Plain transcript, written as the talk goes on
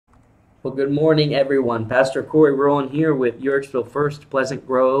Well, good morning, everyone. Pastor Corey Rowan here with Yorksville First, Pleasant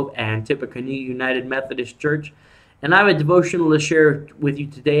Grove, and Tippecanoe United Methodist Church. And I have a devotional to share with you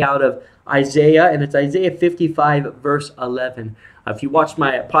today out of Isaiah, and it's Isaiah 55, verse 11. If you watched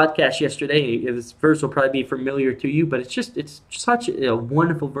my podcast yesterday, this verse will probably be familiar to you, but it's such a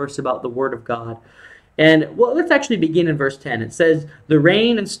wonderful verse about the Word of God. And well, let's actually begin in verse 10. It says, "The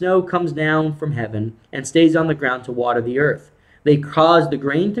rain and snow comes down from heaven and stays on the ground to water the earth. They cause the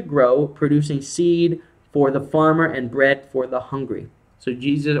grain to grow, producing seed for the farmer and bread for the hungry." So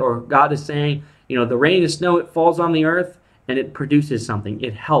Jesus or God is saying, the rain and snow, it falls on the earth and it produces something.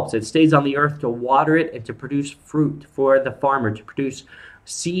 It helps. It stays on the earth to water it and to produce fruit for the farmer, to produce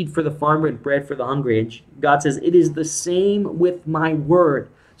seed for the farmer and bread for the hungry. And God says, it is the same with my word.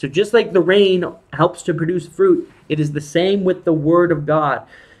 So just like the rain helps to produce fruit, it is the same with the word of God.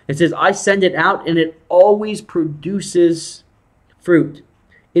 It says, I send it out and it always produces fruit.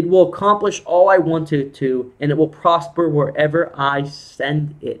 It will accomplish all I want it to, and it will prosper wherever I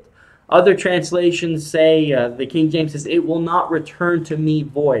send it. Other translations say, the King James says, it will not return to me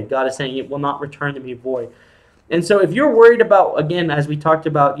void. God is saying it will not return to me void. And so if you're worried about, again, as we talked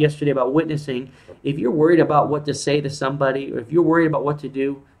about yesterday about witnessing, if you're worried about what to say to somebody, or if you're worried about what to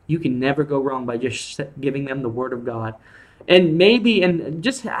do, you can never go wrong by just giving them the Word of God. And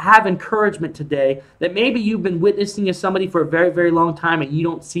just have encouragement today that maybe you've been witnessing to somebody for a very, very long time and you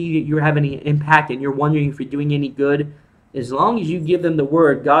don't see that you're having any impact and you're wondering if you're doing any good. As long as you give them the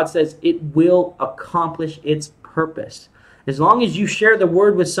word, God says it will accomplish its purpose. As long as you share the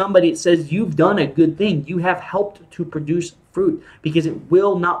word with somebody, it says you've done a good thing. You have helped to produce fruit because it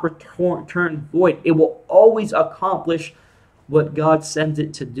will not return void. It will always accomplish what God sends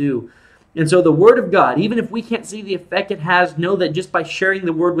it to do. And so the Word of God, even if we can't see the effect it has, know that just by sharing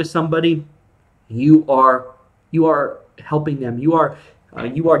the Word with somebody, you are helping them. You are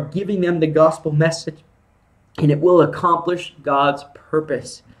giving them the gospel message, and it will accomplish God's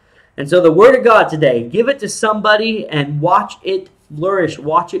purpose. And so the Word of God today, give it to somebody and watch it flourish,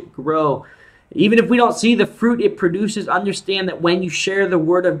 watch it grow. Even if we don't see the fruit it produces, understand that when you share the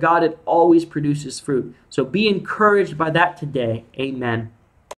Word of God, it always produces fruit. So be encouraged by that today. Amen.